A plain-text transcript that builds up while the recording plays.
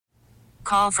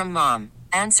call from mom.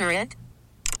 Answer it.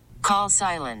 Call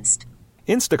silenced.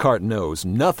 Instacart knows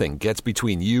nothing gets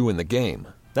between you and the game.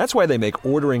 That's why they make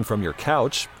ordering from your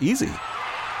couch easy.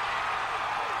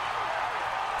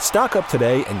 Stock up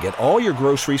today and get all your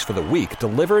groceries for the week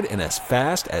delivered in as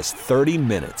fast as 30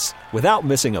 minutes without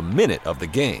missing a minute of the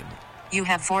game. You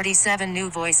have 47 new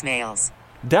voicemails.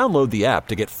 Download the app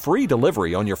to get free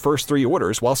delivery on your first 3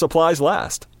 orders while supplies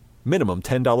last. Minimum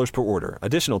 $10 per order.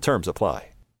 Additional terms apply.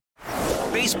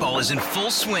 Baseball is in full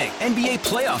swing. NBA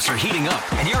playoffs are heating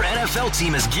up, and your NFL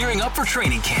team is gearing up for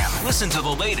training camp. Listen to the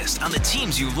latest on the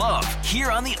teams you love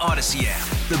here on the Odyssey app.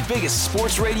 The biggest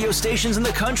sports radio stations in the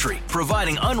country,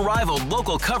 providing unrivaled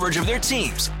local coverage of their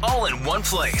teams, all in one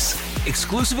place.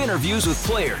 Exclusive interviews with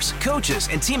players, coaches,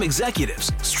 and team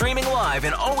executives, streaming live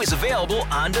and always available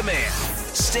on demand.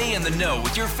 Stay in the know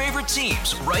with your favorite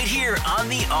teams right here on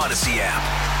the Odyssey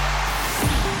app.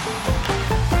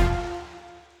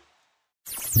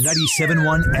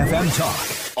 97.1 FM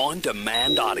Talk.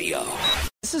 On-demand audio.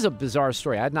 This is a bizarre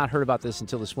story. I had not heard about this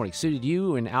until this morning. So did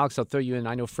you, and Alex, I'll throw you in.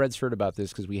 I know Fred's heard about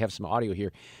this because we have some audio here.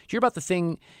 Did you hear about the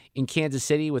thing in Kansas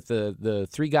City with the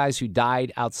 3 guys who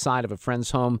died outside of a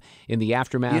friend's home in the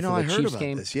aftermath of the I Chiefs heard about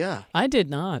game? this, yeah. I did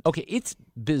not. Okay, it's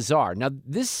bizarre. Now,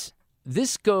 this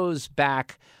goes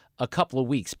back a couple of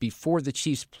weeks before the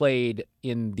Chiefs played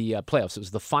in the playoffs. It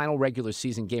was the final regular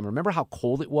season game. Remember how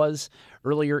cold it was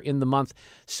earlier in the month?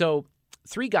 So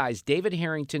 3 guys, David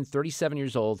Harrington, 37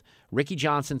 years old, Ricky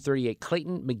Johnson, 38,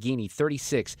 Clayton McGeeney,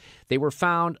 36. They were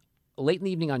found late in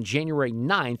the evening on January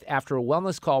 9th after a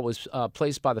wellness call was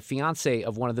placed by the fiancé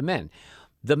of one of the men.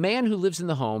 The man who lives in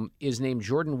the home is named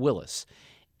Jordan Willis,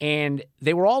 and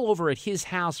they were all over at his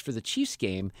house for the Chiefs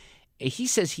game. He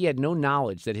says he had no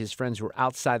knowledge that his friends were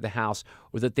outside the house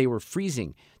or that they were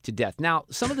freezing to death. Now,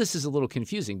 some of this is a little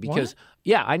confusing because,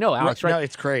 yeah, I know, Alex, right? No,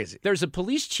 it's crazy. There's a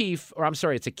police chief, or I'm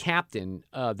sorry, it's a captain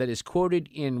that is quoted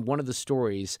in one of the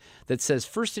stories that says,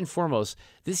 first and foremost,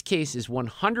 this case is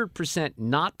 100%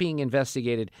 not being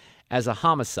investigated as a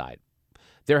homicide.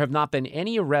 There have not been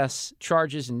any arrests,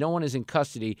 charges, and no one is in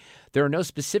custody. There are no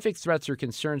specific threats or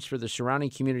concerns for the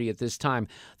surrounding community at this time.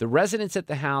 The residents at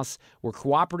the house were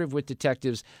cooperative with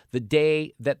detectives the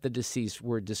day that the deceased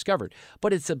were discovered.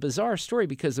 But it's a bizarre story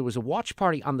because there was a watch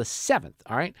party on the 7th,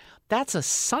 all right? That's a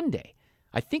Sunday.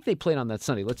 I think they played on that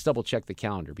Sunday. Let's double-check the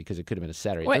calendar because it could have been a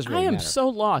Saturday. Wait, It doesn't really I am matter. so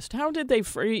lost. How did they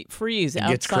freeze outside?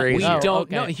 gets crazy. We Oh, don't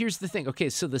okay. know. Here's the thing. Okay,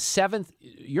 so the 7th,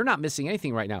 you're not missing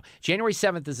anything right now. January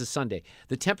 7th is a Sunday.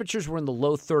 The temperatures were in the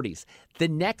low 30s. The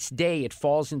next day, it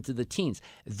falls into the teens.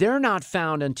 They're not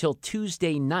found until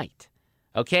Tuesday night,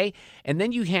 okay? And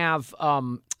then you have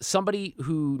somebody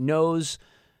who knows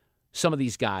some of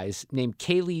these guys named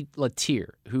Kaylee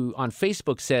Latier, who on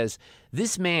Facebook says,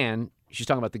 this man... She's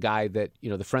talking about the guy that,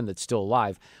 the friend that's still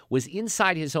alive, was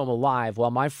inside his home alive while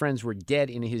my friends were dead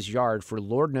in his yard for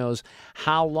Lord knows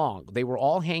how long. They were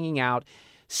all hanging out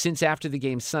since after the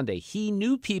game Sunday. He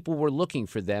knew people were looking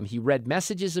for them. He read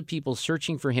messages of people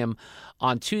searching for him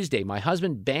on Tuesday. My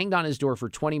husband banged on his door for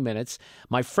 20 minutes.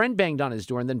 My friend banged on his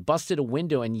door and then busted a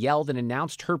window and yelled and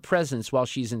announced her presence while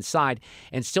she's inside,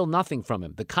 and still nothing from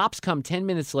him. The cops come 10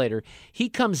 minutes later. He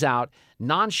comes out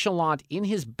nonchalant in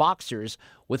his boxers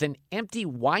with an empty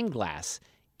wine glass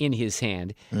in his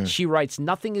hand. She writes,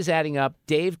 nothing is adding up.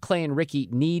 Dave, Clay, and Ricky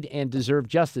need and deserve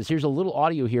justice. Here's a little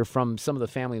audio here from some of the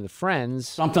family and the friends.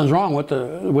 Something's wrong with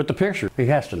the picture. He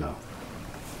has to know.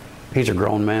 He's a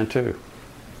grown man too.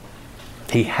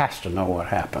 He has to know what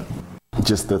happened.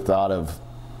 Just the thought of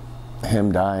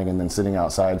him dying and then sitting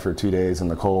outside for 2 days in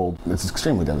the cold, it's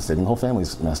extremely devastating. The whole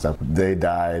family's messed up. They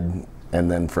died and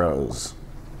then froze.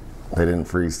 They didn't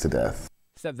freeze to death.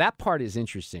 So that part is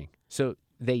interesting. So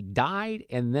they died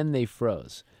and then they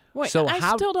froze. Wait, so I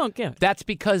still don't get it. That's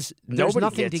because there's Nobody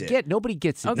nothing to gets it. get. Nobody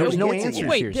gets it. Okay, There's no Nobody gets it answers yet.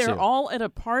 Wait, here, they're Sue. all at a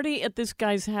party at this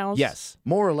guy's house? Yes.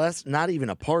 More or less, not even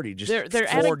a party, just They're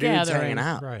at a 4 dudes gathering. hanging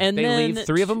out. Right. And They then leave.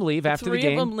 3 of them leave after the game.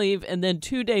 3 of them leave, and then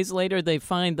 2 days later they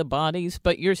find the bodies.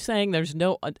 But you're saying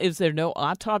is there no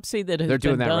autopsy that has They're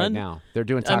doing been that done? right now. They're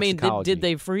doing I mean, toxicology. did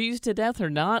they freeze to death or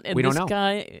not? And We don't this know.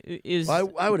 guy is...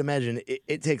 Well, I would imagine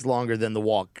it takes longer than the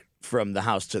walk from the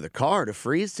house to the car to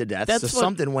freeze to death. That's so what-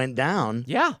 something went down.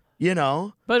 Yeah.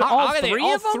 But How all are they? 3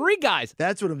 All of them? 3 guys.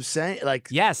 That's what I'm saying. Like,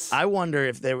 Yes. I wonder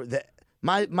if they were.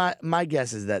 My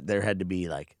guess is that there had to be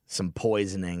like some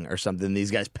poisoning or something.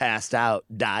 These guys passed out,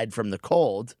 died from the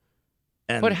cold.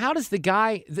 And But how does the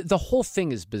guy? The whole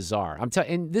thing is bizarre. I'm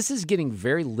telling, and this is getting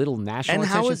very little national And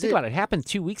how attention. is Think it- about it. It happened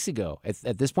 2 weeks ago.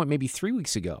 At this point, maybe 3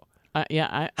 weeks ago.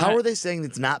 how are they saying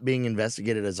it's not being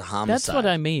investigated as a homicide? That's what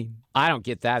I mean. I don't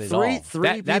get that at all.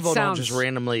 Three That people don't sounds just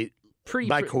randomly pretty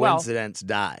by well, coincidence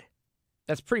die.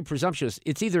 that's pretty presumptuous.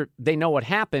 It's either they know what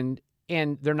happened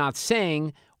and they're not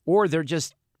saying, or they're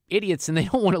just idiots and they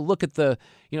don't want to look at the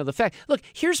fact. Look,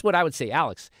 here's what I would say,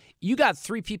 Alex. You got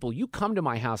 3 people. You come to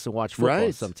my house and watch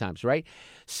football sometimes, right?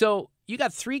 So you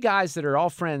got 3 guys that are all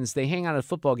friends. They hang out at a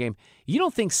football game. You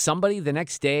don't think somebody the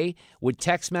next day would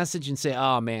text message and say,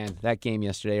 oh, man, that game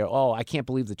yesterday, or, oh, I can't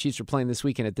believe the Chiefs are playing this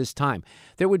weekend at this time.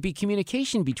 There would be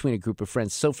communication between a group of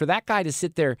friends. So for that guy to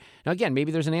sit there, now again,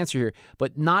 maybe there's an answer here,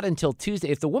 but not until Tuesday.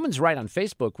 If the woman's right on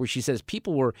Facebook where she says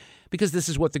people were, because this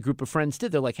is what the group of friends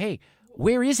did, they're like, hey,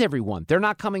 where is everyone? They're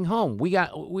not coming home. We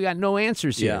got no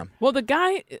answers here. Yeah. Well, the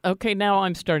guy, okay, now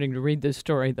I'm starting to read this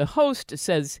story. The host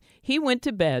says he went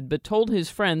to bed but told his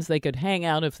friends they could hang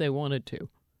out if they wanted to.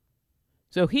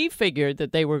 So he figured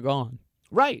that they were gone.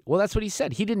 Right. Well, that's what he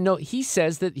said. He didn't know. He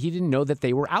says that he didn't know that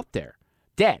they were out there,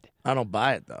 dead. I don't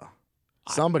buy it, though.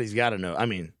 Somebody's got to know. I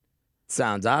mean, it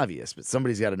sounds obvious, but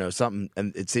somebody's got to know something,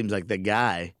 and it seems like the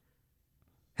guy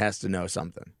has to know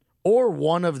something. Or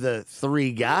one of the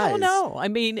 3 guys No. I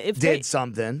mean, if did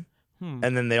something, and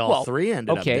then they all 3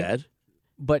 ended up dead.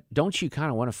 But don't you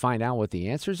kind of want to find out what the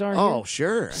answers are? Oh, here?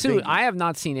 sure. Sue, I have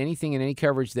not seen anything in any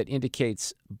coverage that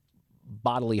indicates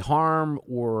bodily harm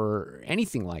or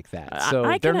anything like that.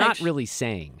 So they're not really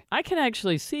saying. I can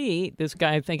actually see this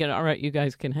guy thinking, all right, you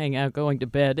guys can hang out, going to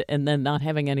bed, and then not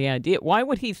having any idea. Why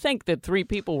would he think that 3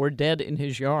 people were dead in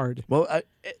his yard? Well,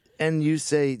 and you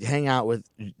say hang out with,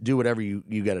 do whatever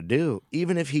you got to do.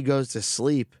 Even if he goes to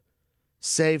sleep,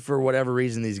 say for whatever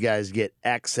reason these guys get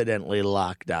accidentally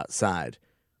locked outside,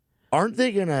 aren't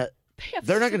they going to,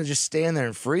 they're not going to just stand there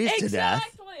and freeze to death.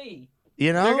 Exactly.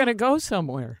 You know? They're going to go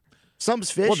somewhere. Something's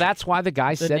fishy. Well, that's why the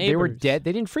guy said they were neighbors. dead.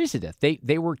 They didn't freeze to death.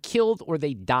 They were killed or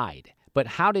they died. But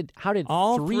how did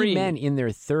All 3 3 men in their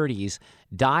 30s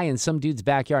die in some dude's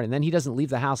backyard, and then he doesn't leave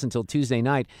the house until Tuesday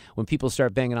night when people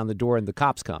start banging on the door and the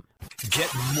cops come?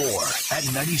 Get more at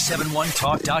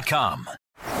 971talk.com.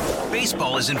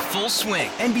 Baseball is in full swing.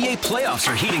 NBA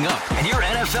playoffs are heating up, and your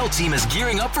NFL team is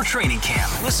gearing up for training camp.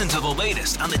 Listen to the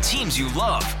latest on the teams you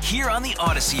love here on the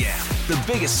Odyssey app. The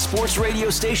biggest sports radio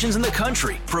stations in the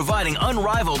country, providing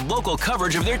unrivaled local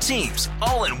coverage of their teams,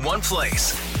 all in one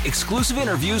place. Exclusive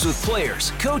interviews with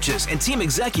players, coaches, and team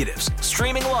executives,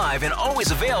 streaming live and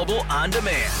always available on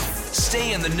demand.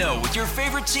 Stay in the know with your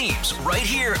favorite teams right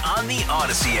here on the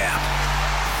Odyssey app.